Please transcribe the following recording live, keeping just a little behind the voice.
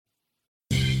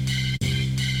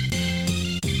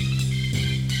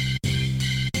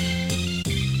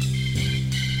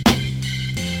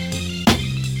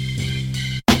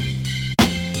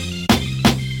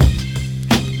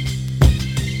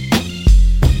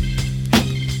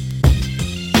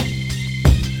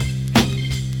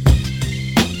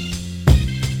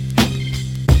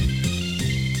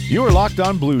You are Locked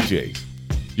On Blue Jays,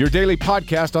 your daily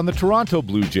podcast on the Toronto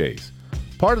Blue Jays,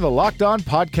 part of the Locked On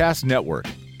Podcast Network,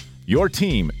 your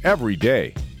team every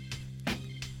day.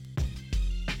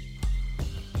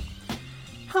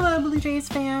 Hello, Blue Jays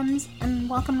fans, and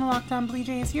welcome to Locked On Blue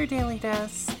Jays, your daily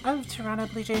dose of Toronto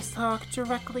Blue Jays talk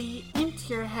directly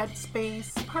into your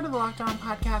headspace, part of the Locked On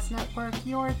Podcast Network,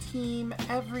 your team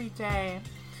every day.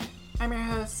 I'm your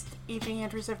host, AJ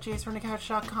Andrews of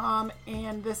JaysFromTheCouch.com,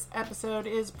 and this episode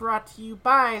is brought to you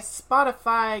by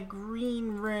Spotify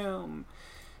Green Room.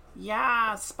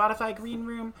 Yeah, Spotify Green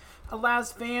Room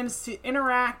allows fans to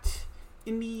interact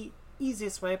in the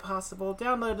easiest way possible.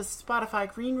 Download the Spotify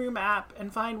Green Room app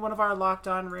and find one of our Locked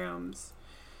On rooms.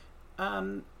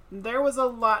 There was a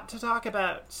lot to talk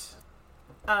about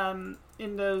in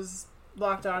those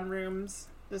Locked On rooms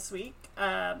this week,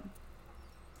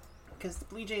 because the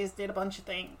Blue Jays did a bunch of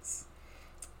things.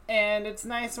 And it's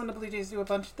nice when the Blue Jays do a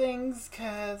bunch of things,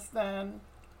 because then,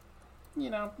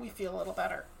 we feel a little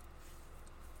better.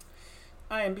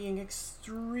 I am being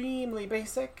extremely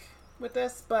basic with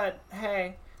this, but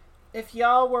hey, if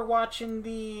y'all were watching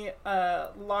the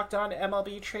Locked On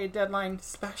MLB trade deadline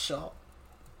special,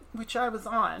 which I was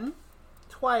on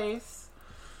twice,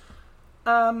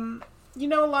 you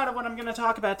know a lot of what I'm going to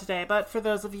talk about today. But for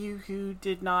those of you who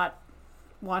did not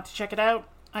want to check it out,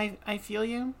 I feel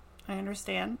you. I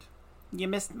understand. You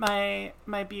missed my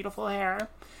beautiful hair,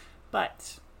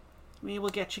 but we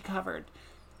will get you covered.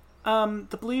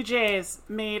 The Blue Jays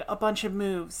made a bunch of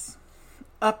moves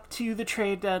up to the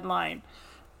trade deadline.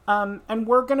 And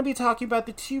we're going to be talking about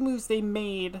the two moves they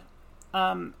made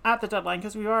at the deadline,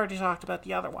 because we've already talked about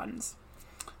the other ones.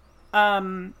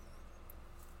 But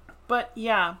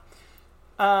yeah,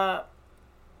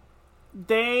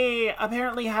 they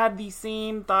apparently had the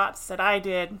same thoughts that I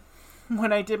did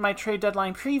when I did my trade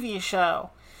deadline preview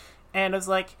show. And it was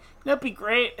like, it'd be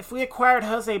great if we acquired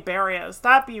Jose Berrios.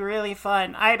 That'd be really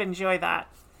fun. I'd enjoy that.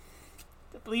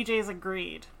 The Blue Jays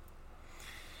agreed.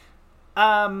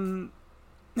 So,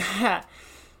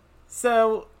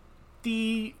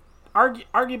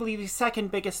 arguably the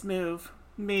second biggest move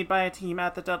made by a team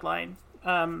at the deadline,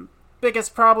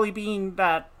 biggest probably being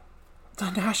that the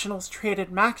Nationals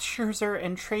traded Max Scherzer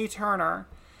and Trey Turner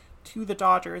to the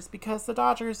Dodgers, because the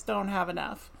Dodgers don't have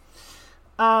enough.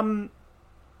 The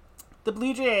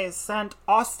Blue Jays sent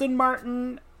Austin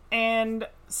Martin and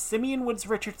Simeon Woods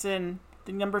Richardson,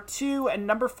 the number 2 and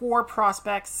number 4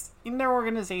 prospects in their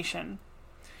organization,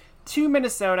 to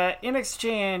Minnesota in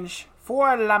exchange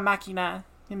for La Máquina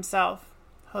himself,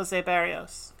 Jose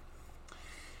Berrios.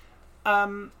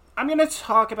 I'm going to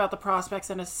talk about the prospects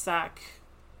in a sec,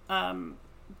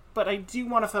 but I do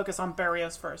want to focus on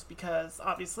Berrios first, because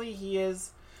obviously he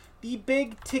is the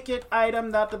big ticket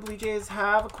item that the Blue Jays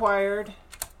have acquired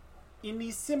in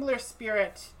the similar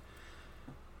spirit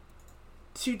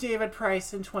to David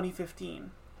Price in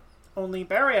 2015. Only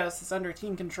Berrios is under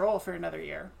team control for another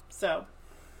year. So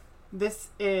this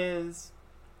is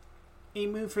a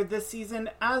move for this season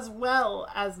as well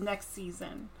as next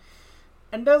season.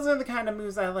 And those are the kind of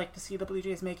moves I like to see the Blue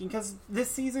Jays making, because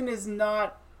this season is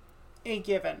not a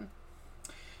given.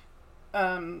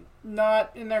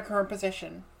 Not in their current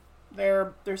position.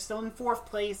 They're still in 4th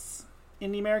place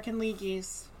in the American League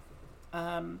East.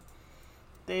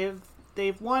 They've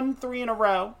won 3 in a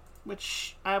row,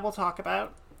 which I will talk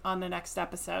about on the next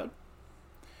episode.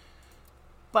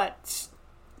 But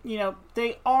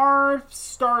they are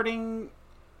starting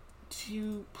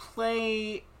to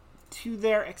play to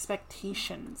their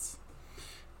expectations.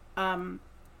 Again,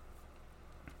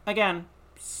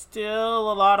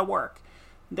 still a lot of work.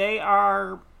 They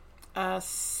are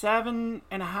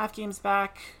 7.5 games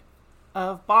back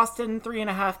of Boston,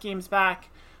 3.5 games back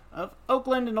of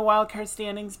Oakland in the wildcard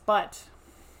standings, but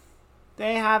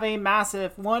they have a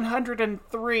massive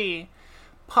 103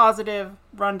 positive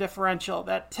run differential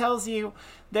that tells you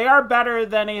they are better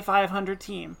than a 500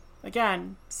 team.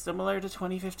 Again, similar to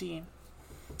 2015.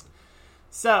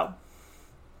 So,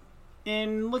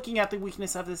 in looking at the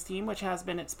weakness of this team, which has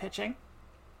been its pitching,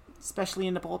 especially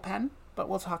in the bullpen, but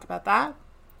we'll talk about that.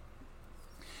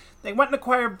 They went and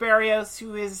acquired Berrios,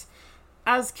 who is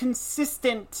as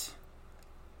consistent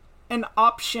an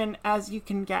option as you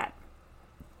can get.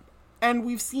 And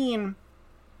we've seen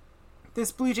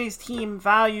this Blue Jays team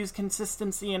values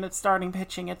consistency in its starting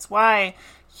pitching. It's why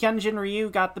Hyunjin Ryu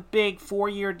got the big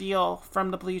 4-year deal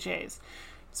from the Blue Jays.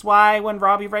 It's why when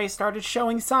Robbie Ray started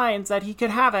showing signs that he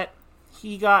could have it,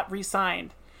 he got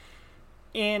re-signed.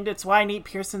 And it's why Nate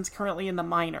Pearson's currently in the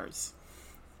minors.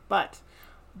 But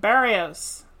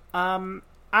Berrios,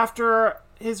 after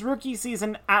his rookie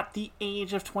season at the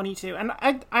age of 22, and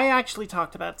I actually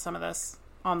talked about some of this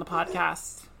on the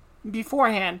podcast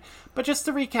beforehand. But just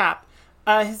to recap,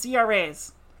 his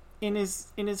ERAs in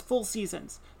his full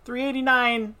seasons: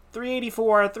 389,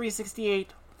 384,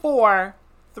 368, 4,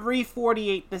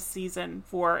 348 this season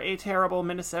for a terrible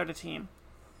Minnesota team.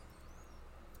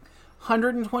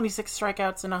 126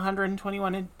 strikeouts and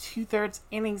 121 and 2/3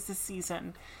 innings this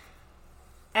season.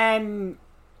 And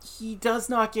he does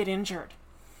not get injured.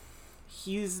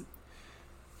 He's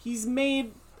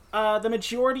made the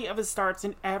majority of his starts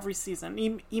in every season.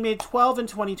 He made 12 in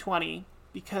 2020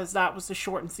 because that was the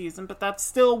shortened season, but that's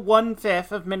still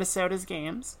 1/5 of Minnesota's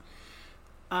games.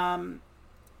 And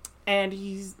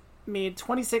he's made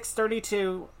 26,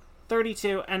 32,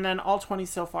 32, and then all 20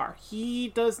 so far. He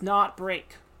does not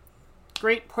break.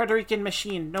 Great Puerto Rican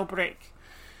machine, no break.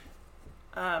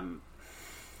 And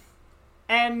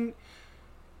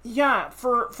yeah,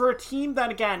 for a team that,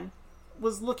 again,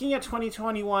 was looking at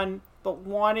 2021 but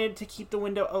wanted to keep the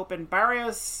window open,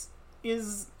 Barrios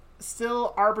is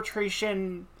still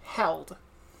arbitration held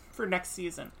for next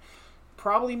season.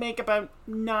 Probably make about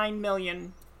 $9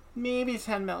 million, maybe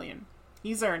 $10 million.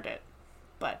 He's earned it.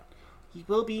 But he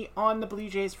will be on the Blue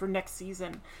Jays for next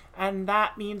season. And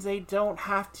that means they don't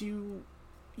have to,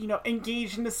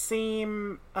 engage in the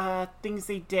same things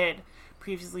they did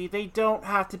previously. They don't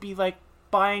have to be like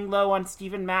buying low on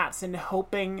Steven Matz and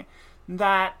hoping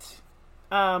that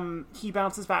he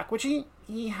bounces back, which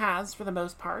he has for the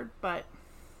most part, but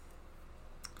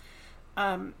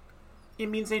it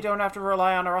means they don't have to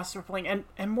rely on a roster playing,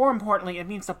 and more importantly, it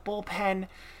means the bullpen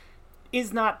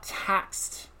is not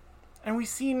taxed. And we've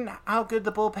seen how good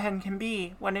the bullpen can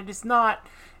be when it is not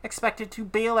expected to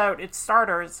bail out its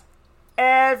starters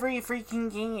every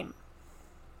freaking game.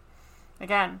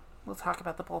 Again, we'll talk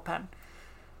about the bullpen.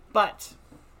 But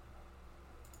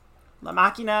La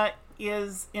Machina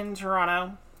is in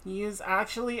Toronto. He is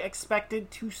actually expected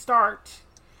to start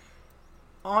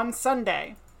on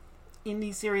Sunday in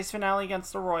the series finale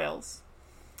against the Royals.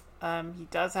 He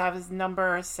does have his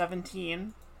number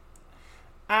 17,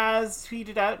 as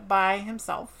tweeted out by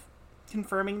himself,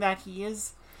 confirming that he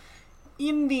is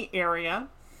in the area.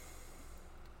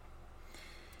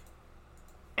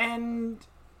 And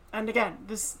again,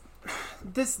 this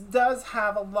does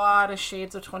have a lot of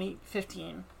shades of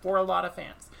 2015 for a lot of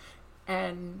fans.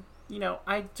 And,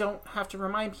 I don't have to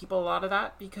remind people a lot of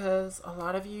that because a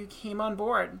lot of you came on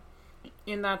board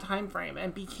in that time frame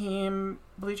and became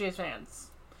Blue Jays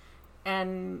fans.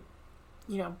 And,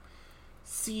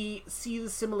 see the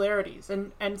similarities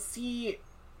and see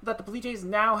that the Blue Jays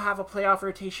now have a playoff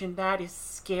rotation that is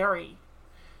scary.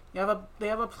 They have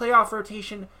a playoff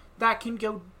rotation that can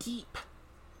go deep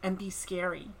and be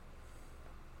scary.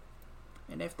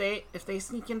 And if they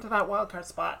sneak into that wildcard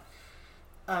spot,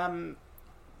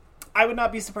 I would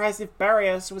not be surprised if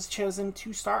Barrios was chosen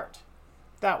to start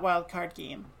that wildcard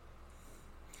game.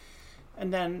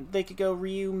 And then they could go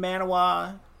Ryu,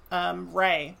 Manoah,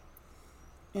 Ray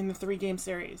in the 3-game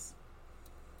series.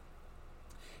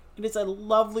 It is a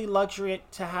lovely luxury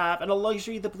to have, and a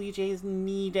luxury the Blue Jays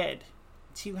needed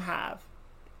to have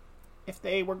if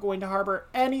they were going to harbor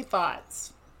any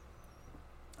thoughts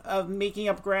of making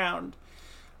up ground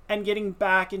and getting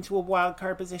back into a wild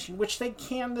card position, which they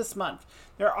can this month.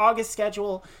 Their August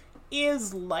schedule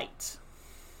is light.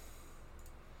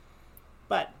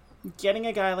 But getting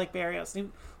a guy like Barrios,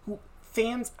 who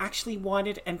fans actually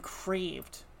wanted and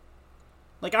craved.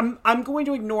 Like, I'm going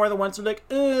to ignore the ones who are like,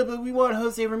 but we want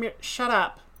Jose Ramirez. Shut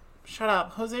up.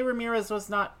 Jose Ramirez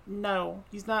was not, no,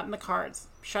 he's not in the cards.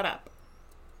 Shut up.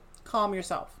 Calm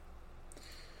yourself.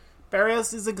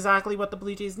 Barrios is exactly what the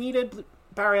Blue Jays needed.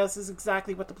 Barrios is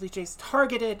exactly what the Blue Jays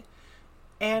targeted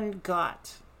and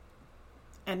got.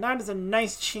 And that is a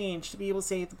nice change to be able to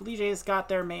say the Blue Jays got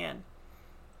their man.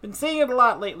 Been saying it a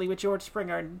lot lately with George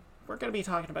Springer, and we're going to be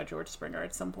talking about George Springer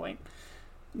at some point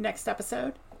next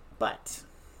episode. But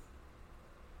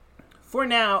for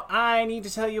now, I need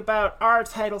to tell you about our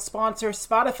title sponsor,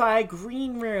 Spotify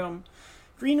Green Room.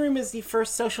 Green Room is the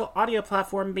first social audio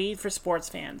platform made for sports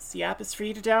fans. The app is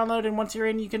free to download, and once you're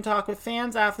in, you can talk with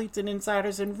fans, athletes, and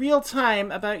insiders in real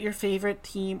time about your favorite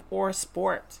team or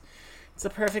sport. It's the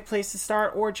perfect place to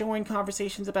start or join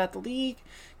conversations about the league.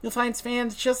 You'll find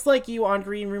fans just like you on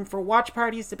Green Room for watch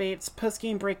parties, debates,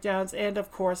 post-game breakdowns, and,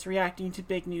 of course, reacting to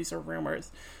big news or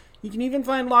rumors. You can even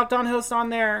find Locked On hosts on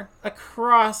there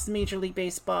across Major League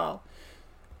Baseball.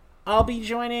 I'll be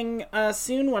joining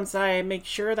soon once I make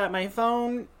sure that my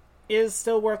phone is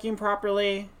still working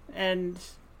properly and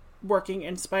working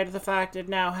in spite of the fact it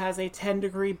now has a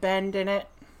 10-degree bend in it.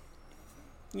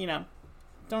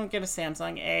 Don't get a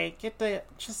Samsung A.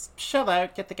 Just chill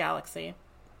out, get the Galaxy.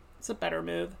 It's a better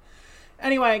move.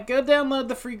 Anyway, go download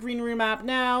the free Green Room app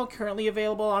now, currently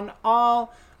available on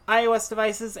all iOS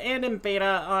devices and in beta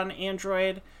on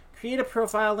Android. Create a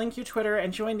profile, link your Twitter,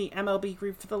 and join the MLB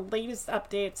group for the latest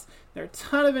updates. There are a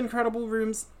ton of incredible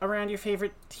rooms around your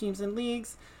favorite teams and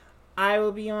leagues. I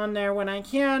will be on there when I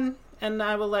can, and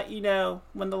I will let you know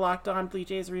when the Locked On Blue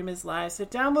Jays room is live. So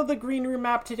download the Green Room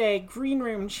app today. Green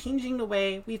Room, changing the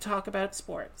way we talk about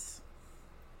sports.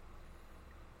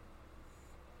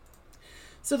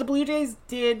 So the Blue Jays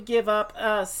did give up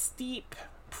a steep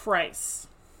price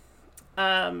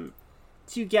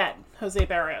to get Jose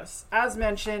Barrios. As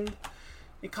mentioned,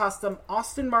 it cost them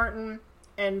Austin Martin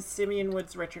and Simeon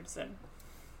Woods Richardson.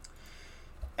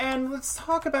 And let's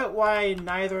talk about why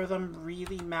neither of them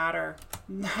really matter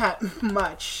that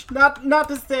much. Not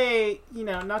to say,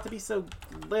 not to be so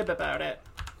glib about it,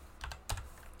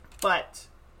 but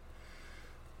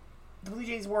the Blue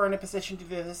Jays were in a position to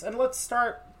do this. And let's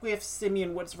start with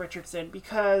Simeon Woods Richardson,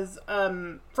 because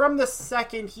from the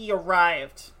second he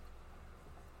arrived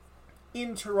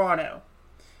in Toronto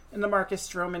in the Marcus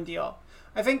Stroman deal,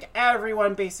 I think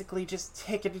everyone basically just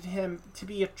ticketed him to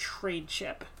be a trade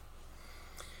chip.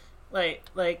 Like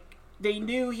they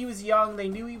knew he was young, they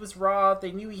knew he was raw,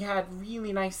 they knew he had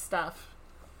really nice stuff.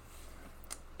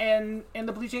 And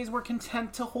the Blue Jays were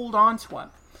content to hold on to him.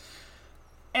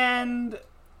 And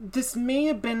this may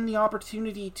have been the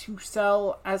opportunity to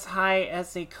sell as high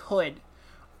as they could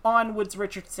on Woods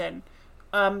Richardson.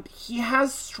 He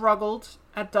has struggled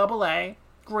at Double-A.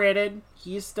 Granted,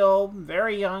 he is still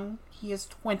very young. He is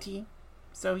 20,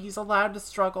 so he's allowed to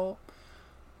struggle.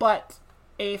 But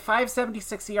a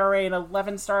 5.76 ERA and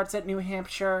 11 starts at New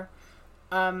Hampshire.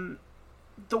 The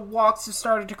walks have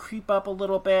started to creep up a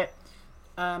little bit.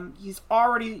 He's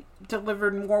already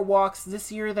delivered more walks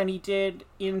this year than he did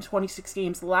in 26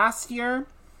 games last year,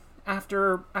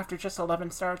 after just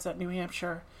 11 starts at New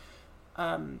Hampshire.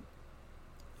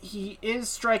 He is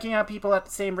striking out people at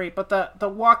the same rate, but the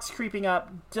walks creeping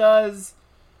up does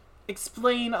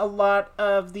explain a lot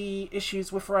of the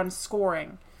issues with run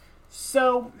scoring.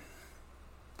 So,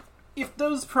 if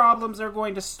those problems are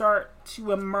going to start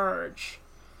to emerge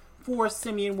for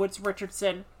Simeon Woods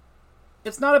Richardson,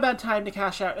 it's not a bad time to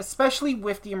cash out, especially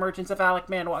with the emergence of Alek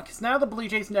Manoah, because now the Blue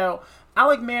Jays know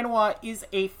Alek Manoah is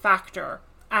a factor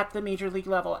at the major league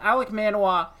level. Alek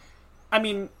Manoah,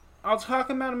 I'll talk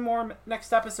about him more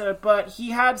next episode, but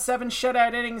he had 7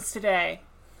 shutout innings today.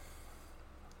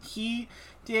 He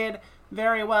did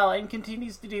very well and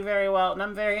continues to do very well, and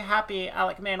I'm very happy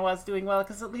Alek Manoah is doing well,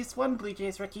 because at least one Blue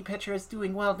Jays rookie pitcher is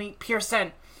doing well, Nate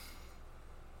Pearson.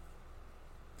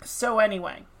 So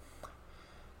anyway,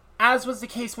 as was the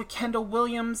case with Kendall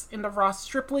Williams in the Ross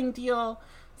Stripling deal,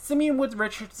 Simeon Woods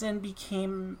Richardson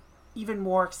became even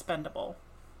more expendable.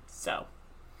 So,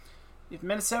 if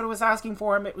Minnesota was asking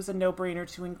for him, it was a no-brainer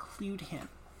to include him.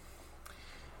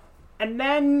 And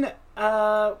then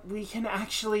we can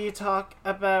actually talk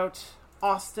about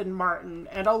Austin Martin.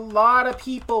 And a lot of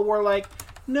people were like,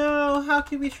 no, how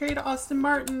could we trade Austin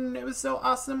Martin? It was so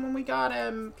awesome when we got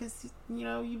him, because, he's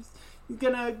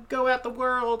gonna go at the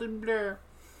world and blah.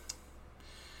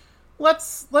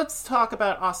 Let's talk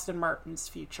about Austin Martin's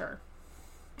future.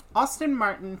 Austin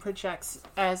Martin projects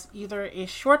as either a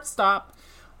shortstop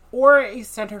or a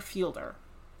center fielder.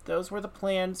 Those were the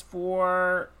plans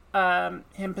for him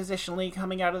positionally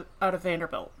coming out of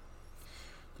Vanderbilt.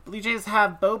 The Blue Jays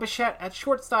have Bo Bichette at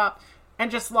shortstop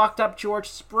and just locked up George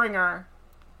Springer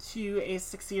to a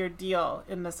 6-year deal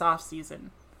in this offseason.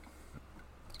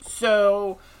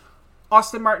 So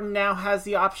Austin Martin now has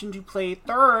the option to play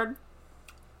third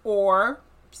or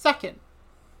second.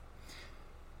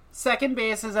 Second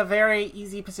base is a very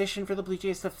easy position for the Blue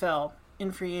Jays to fill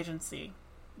in free agency.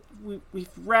 We've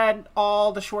read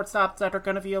all the shortstops that are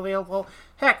going to be available.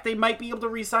 Heck, they might be able to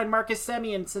re-sign Marcus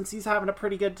Semien since he's having a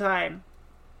pretty good time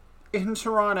in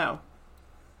Toronto.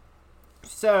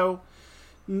 So,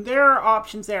 there are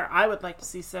options there. I would like to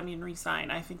see Semien re-sign.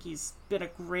 I think he's been a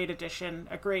great addition,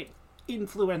 a great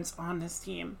influence on this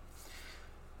team.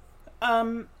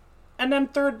 And then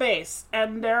third base.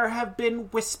 And there have been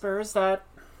whispers that,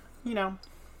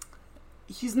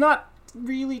 he's not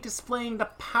really displaying the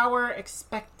power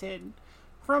expected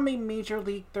from a major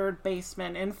league third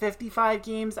baseman. In 55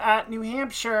 games at New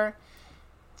Hampshire,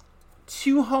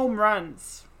 2 home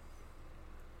runs.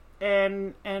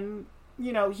 And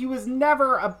he was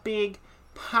never a big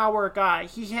power guy.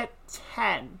 He hit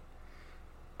 10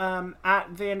 at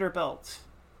Vanderbilt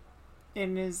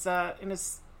in his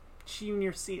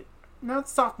junior season. No,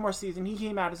 sophomore season. He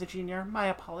came out as a junior. My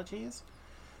apologies.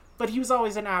 But he was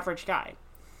always an average guy.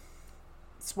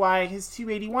 That's why his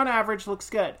 281 average looks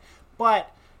good.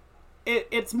 But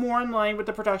it's more in line with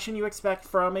the production you expect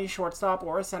from a shortstop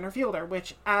or a center fielder,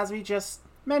 which, as we just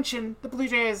mentioned, the Blue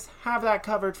Jays have that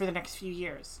covered for the next few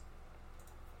years.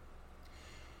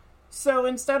 So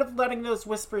instead of letting those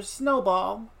whispers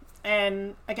snowball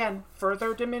and, again,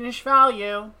 further diminish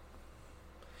value,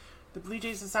 the Blue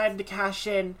Jays decided to cash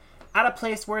in at a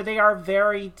place where they are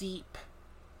very deep.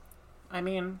 I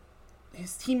mean,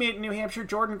 his teammate in New Hampshire,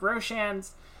 Jordan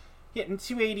Groshans, hitting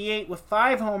 .288 with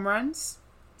 5 home runs.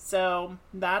 So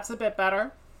that's a bit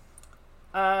better.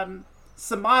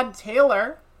 Samad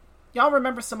Taylor. Y'all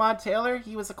remember Samad Taylor?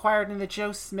 He was acquired in the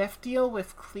Joe Smith deal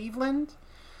with Cleveland.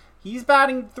 He's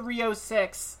batting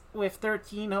 .306 with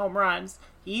 13 home runs.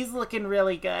 He's looking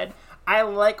really good. I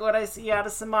like what I see out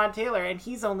of Samad Taylor, and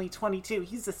he's only 22.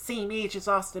 He's the same age as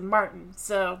Austin Martin,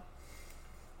 so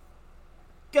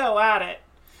go at it.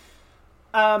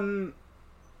 And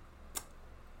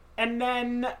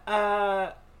then,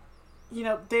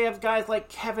 they have guys like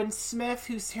Kevin Smith,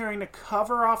 who's hearing to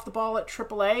cover off the ball at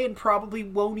AAA and probably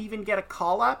won't even get a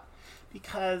call-up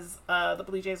because the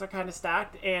Blue Jays are kind of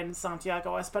stacked, and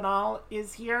Santiago Espinal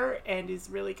is here and is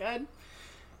really good,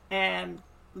 and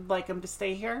I'd like him to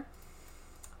stay here.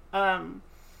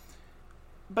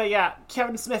 But yeah,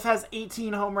 Kevin Smith has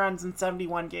 18 home runs in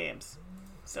 71 games.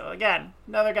 So again,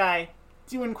 another guy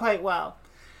doing quite well.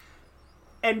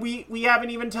 And we haven't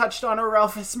even touched on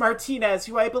Orelvis Martinez,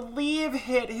 who I believe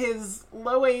hit his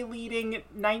low A leading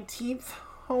 19th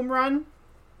home run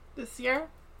this year.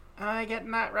 Am I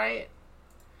getting that right?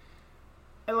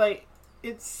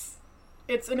 It's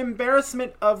an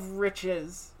embarrassment of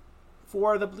riches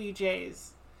for the Blue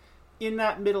Jays in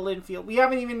that middle infield. We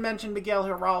haven't even mentioned Miguel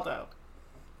Geraldo,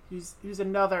 who's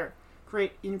another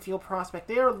great infield prospect.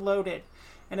 They are loaded.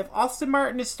 And if Austin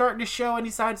Martin is starting to show any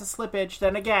signs of slippage,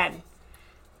 then again,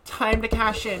 time to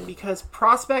cash in, because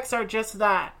prospects are just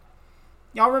that.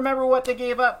 Y'all remember what they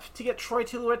gave up to get Troy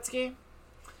Tulowitzki?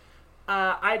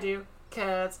 I do,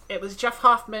 because it was Jeff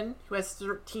Hoffman, who has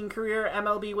 13 career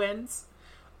MLB wins.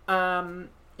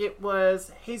 It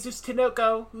was Jesus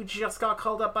Tinoco, who just got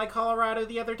called up by Colorado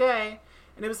the other day.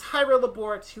 And it was Jairo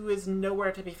Laborte, who is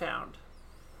nowhere to be found.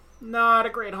 Not a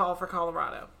great haul for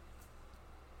Colorado.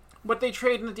 What they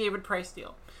trade in the David Price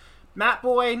deal. Matt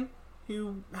Boyd,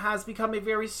 who has become a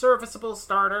very serviceable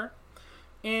starter.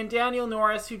 And Daniel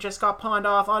Norris, who just got pawned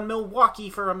off on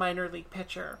Milwaukee for a minor league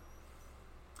pitcher.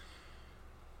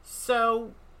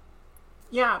 So,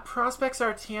 yeah, prospects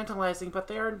are tantalizing, but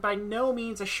they are by no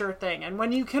means a sure thing. And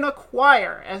when you can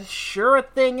acquire as sure a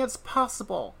thing as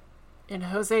possible in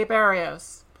Jose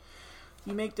Barrios,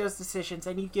 you make those decisions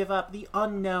and you give up the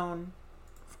unknown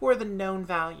for the known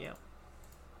value.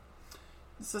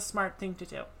 It's a smart thing to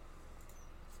do.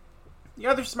 The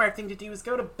other smart thing to do is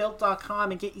go to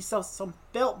Built.com and get yourself some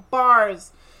Built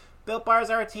Bars. Built Bars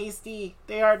are tasty.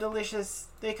 They are delicious.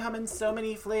 They come in so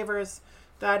many flavors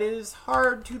that it is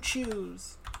hard to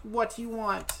choose what you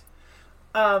want.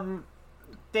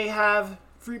 They have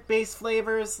fruit-based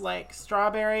flavors like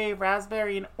strawberry,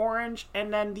 raspberry, and orange,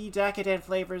 and then the decadent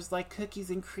flavors like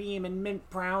cookies and cream and mint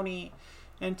brownie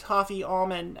and toffee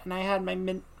almond. And I had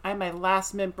my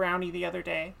last mint brownie the other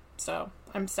day, so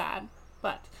I'm sad.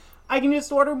 But I can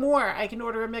just order more. I can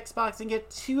order a mix box and get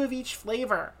 2 of each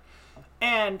flavor.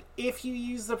 And if you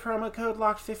use the promo code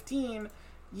LOCKED15,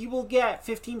 you will get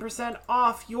 15%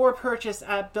 off your purchase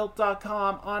at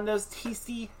Built.com on those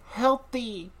tasty,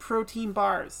 healthy protein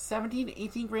bars. 17 to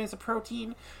 18 grams of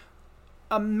protein,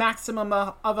 a maximum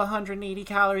of 180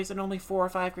 calories, and only 4 or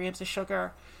 5 grams of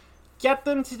sugar. Get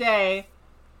them today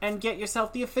and get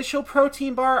yourself the official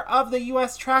protein bar of the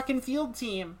U.S. track and field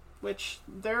team, which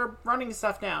they're running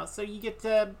stuff now. So you get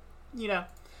to,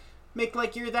 make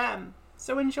like you're them.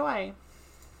 So enjoy.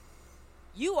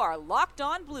 You are Locked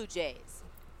On Blue Jays,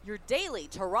 your daily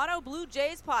Toronto Blue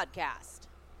Jays podcast.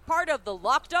 Part of the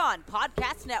Locked On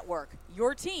Podcast Network,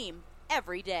 your team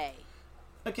every day.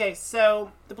 Okay,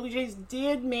 so the Blue Jays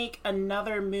did make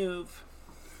another move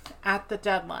at the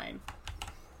deadline.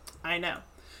 I know.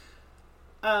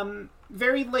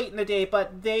 Very late in the day,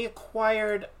 but they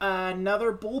acquired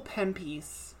another bullpen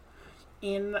piece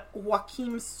in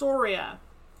Joakim Soria,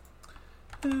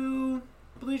 who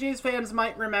Blue Jays fans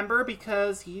might remember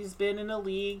because he's been in the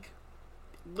league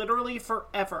literally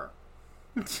forever.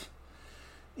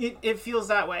 It feels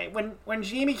that way. When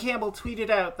Jamie Campbell tweeted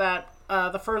out that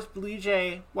the first Blue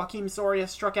Jay Joakim Soria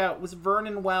struck out was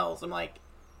Vernon Wells, I'm like,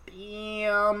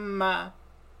 damn.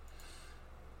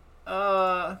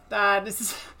 That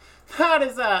is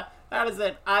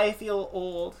an I feel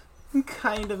old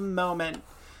kind of moment.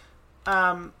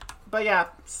 But yeah,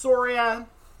 Soria,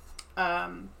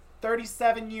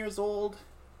 37 years old,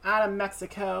 out of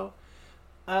Mexico.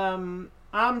 I'm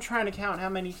trying to count how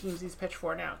many teams he's pitched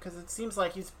for now, because it seems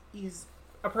like he's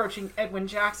approaching Edwin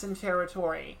Jackson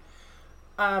territory.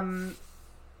 This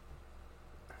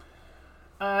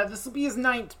will be his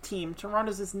 9th team.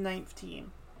 Toronto's his 9th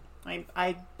team.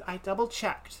 I double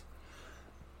checked.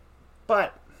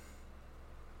 But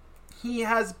he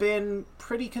has been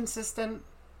pretty consistent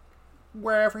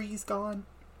wherever he's gone.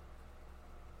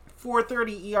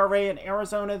 4.30 ERA in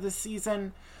Arizona this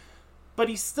season, but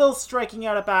he's still striking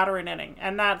out a batter an inning,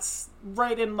 and that's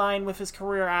right in line with his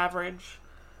career average.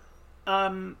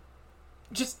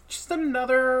 Just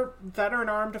another veteran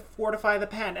arm to fortify the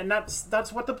pen, and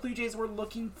that's what the Blue Jays were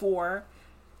looking for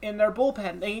in their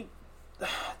bullpen.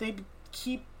 They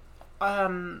keep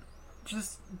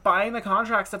just buying the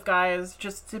contracts of guys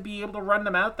just to be able to run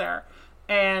them out there,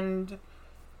 and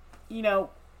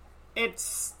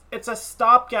it's a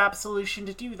stopgap solution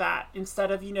to do that instead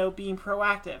of being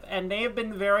proactive. And they have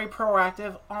been very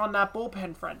proactive on that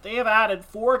bullpen front. They have added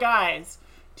 4 guys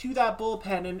to that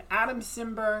bullpen in Adam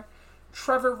Cimber,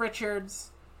 Trevor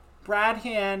Richards, Brad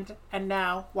Hand, and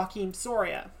now Joakim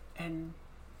Soria. And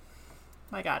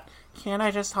my God, can't I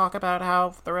just talk about how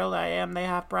thrilled I am they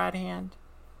have Brad Hand?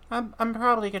 I'm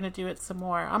probably going to do it some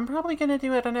more. I'm probably going to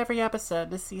do it on every episode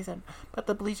this season. But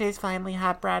the Blue Jays finally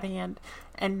have Brad Hand,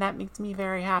 and that makes me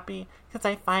very happy because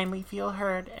I finally feel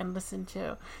heard and listened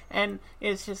to. And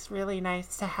it's just really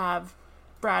nice to have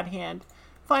Brad Hand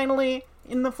finally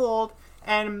in the fold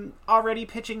and already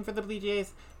pitching for the Blue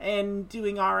Jays and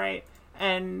doing all right.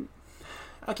 And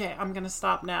okay, I'm going to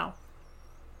stop now.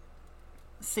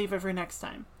 Save it for next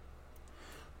time.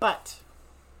 But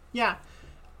yeah.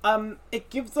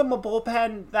 It gives them a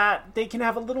bullpen that they can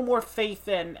have a little more faith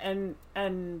in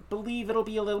and believe it'll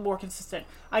be a little more consistent.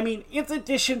 I mean, it's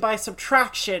addition by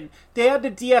subtraction. They had to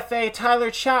DFA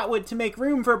Tyler Chatwood to make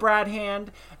room for Brad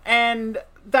Hand, and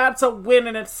that's a win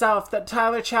in itself that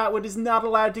Tyler Chatwood is not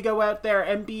allowed to go out there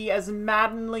and be as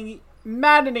maddeningly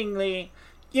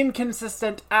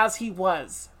inconsistent as he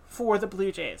was for the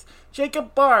Blue Jays.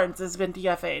 Jacob Barnes has been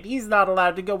DFA'd. He's not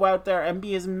allowed to go out there and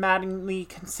be as maddeningly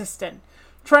consistent.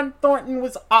 Trent Thornton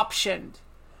was optioned.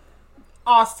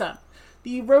 Awesome.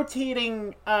 The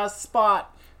rotating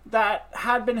spot that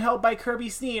had been held by Kirby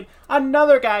Snead,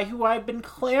 another guy who I've been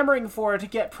clamoring for to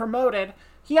get promoted,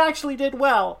 he actually did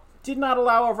well. Did not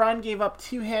allow a run, gave up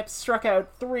 2 hits, struck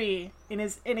out 3 in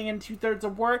his inning and 2/3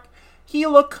 of work. He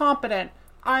looked competent.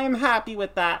 I am happy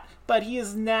with that, but he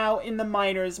is now in the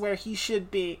minors where he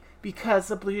should be because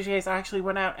the Blue Jays actually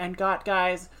went out and got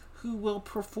guys who will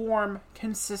perform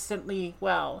consistently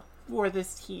well for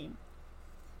this team.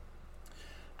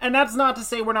 And that's not to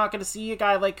say we're not going to see a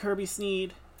guy like Kirby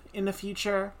Snead in the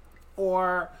future,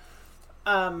 or,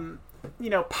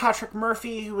 Patrick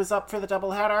Murphy, who was up for the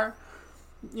doubleheader.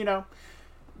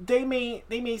 They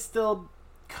may still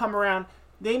come around.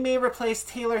 They may replace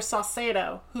Taylor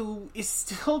Saucedo, who is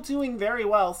still doing very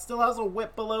well, still has a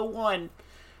whip below 1.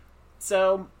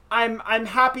 So I'm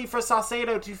happy for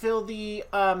Saucedo to fill the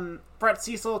Brett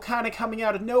Cecil kind of coming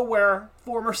out of nowhere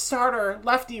former starter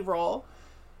lefty role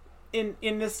in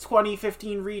this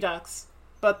 2015 Redux.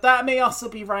 But that may also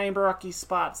be Ryan Borucki's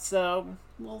spot, so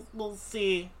we'll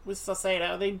see with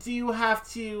Saucedo. They do have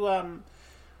to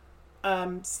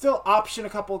still option a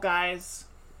couple guys,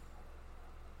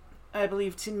 I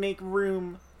believe, to make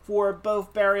room for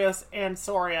both Barrios and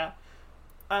Soria.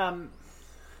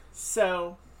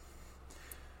 So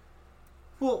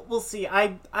we'll see.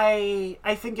 I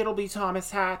think it'll be Thomas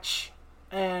Hatch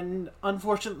and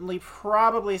unfortunately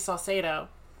probably Saucedo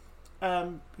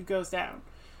who goes down.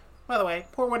 By the way,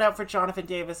 pour one out for Jonathan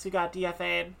Davis, who got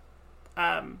DFA'd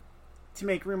to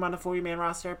make room on the 40-man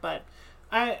roster, but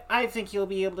I think he'll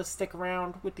be able to stick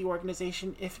around with the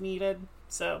organization if needed,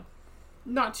 so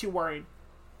not too worried.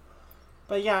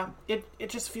 But yeah, it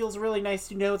just feels really nice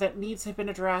to know that needs have been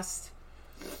addressed,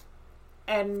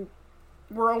 and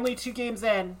we're only 2 games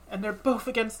in, and they're both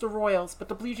against the Royals, but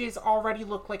the Blue Jays already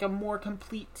look like a more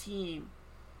complete team.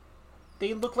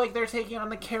 They look like they're taking on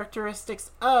the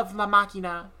characteristics of La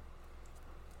Máquina,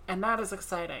 and that is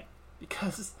exciting,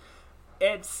 because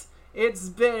it's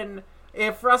been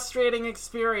a frustrating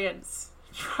experience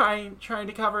trying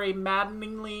to cover a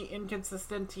maddeningly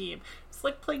inconsistent team. It's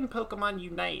like playing Pokemon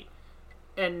Unite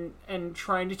and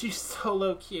trying to do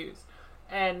solo queues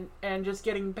and just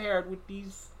getting paired with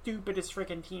these stupidest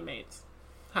freaking teammates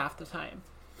half the time.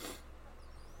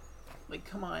 Like,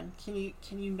 come on, can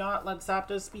you not let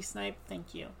Zapdos be sniped?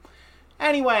 Thank you.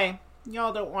 Anyway,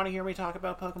 y'all don't want to hear me talk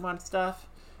about Pokemon stuff,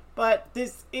 but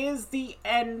this is the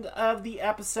end of the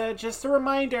episode. Just a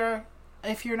reminder,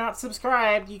 if you're not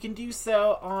subscribed, you can do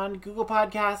so on Google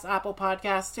Podcasts, Apple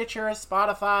Podcasts, Stitcher,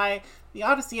 Spotify, the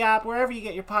Odyssey app, wherever you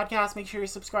get your podcasts. Make sure you're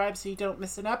subscribed so you don't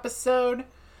miss an episode.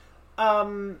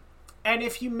 And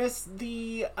if you missed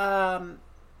the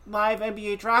live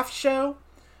NBA draft show,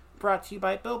 brought to you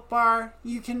by Built Bar,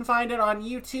 you can find it on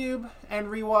YouTube and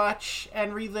rewatch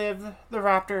and relive the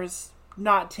Raptors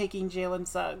not taking Jalen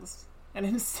Suggs and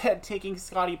instead taking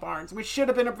Scotty Barnes, which should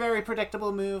have been a very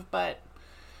predictable move, but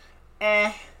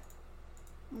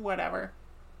whatever.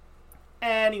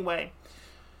 Anyway,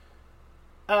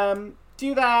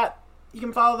 do that. You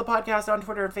can follow the podcast on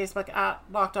Twitter and Facebook at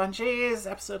Locked On Jays.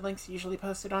 Episode links usually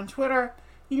posted on Twitter.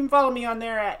 You can follow me on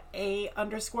there at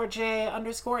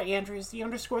 _J_Andrews. The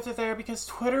underscores are there because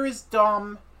Twitter is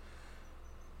dumb.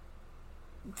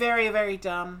 Very, very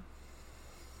dumb.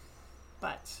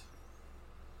 But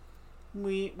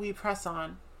we press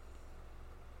on.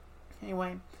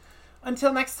 Anyway,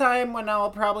 until next time, when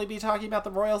I'll probably be talking about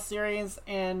the Royal Series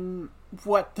and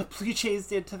what the Blue Jays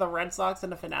did to the Red Sox in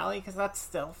the finale, because that's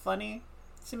still funny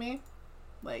to me.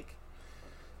 Like,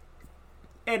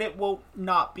 and it will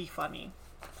not be funny.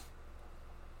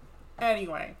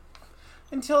 Anyway,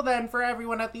 until then, for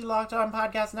everyone at the Locked On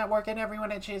Podcast Network and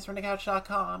everyone at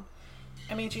JaysFromTheCouch.com,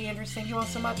 I'm AJ Andrews. Thank you all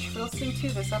so much for listening to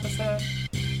this episode,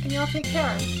 and y'all take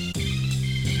care.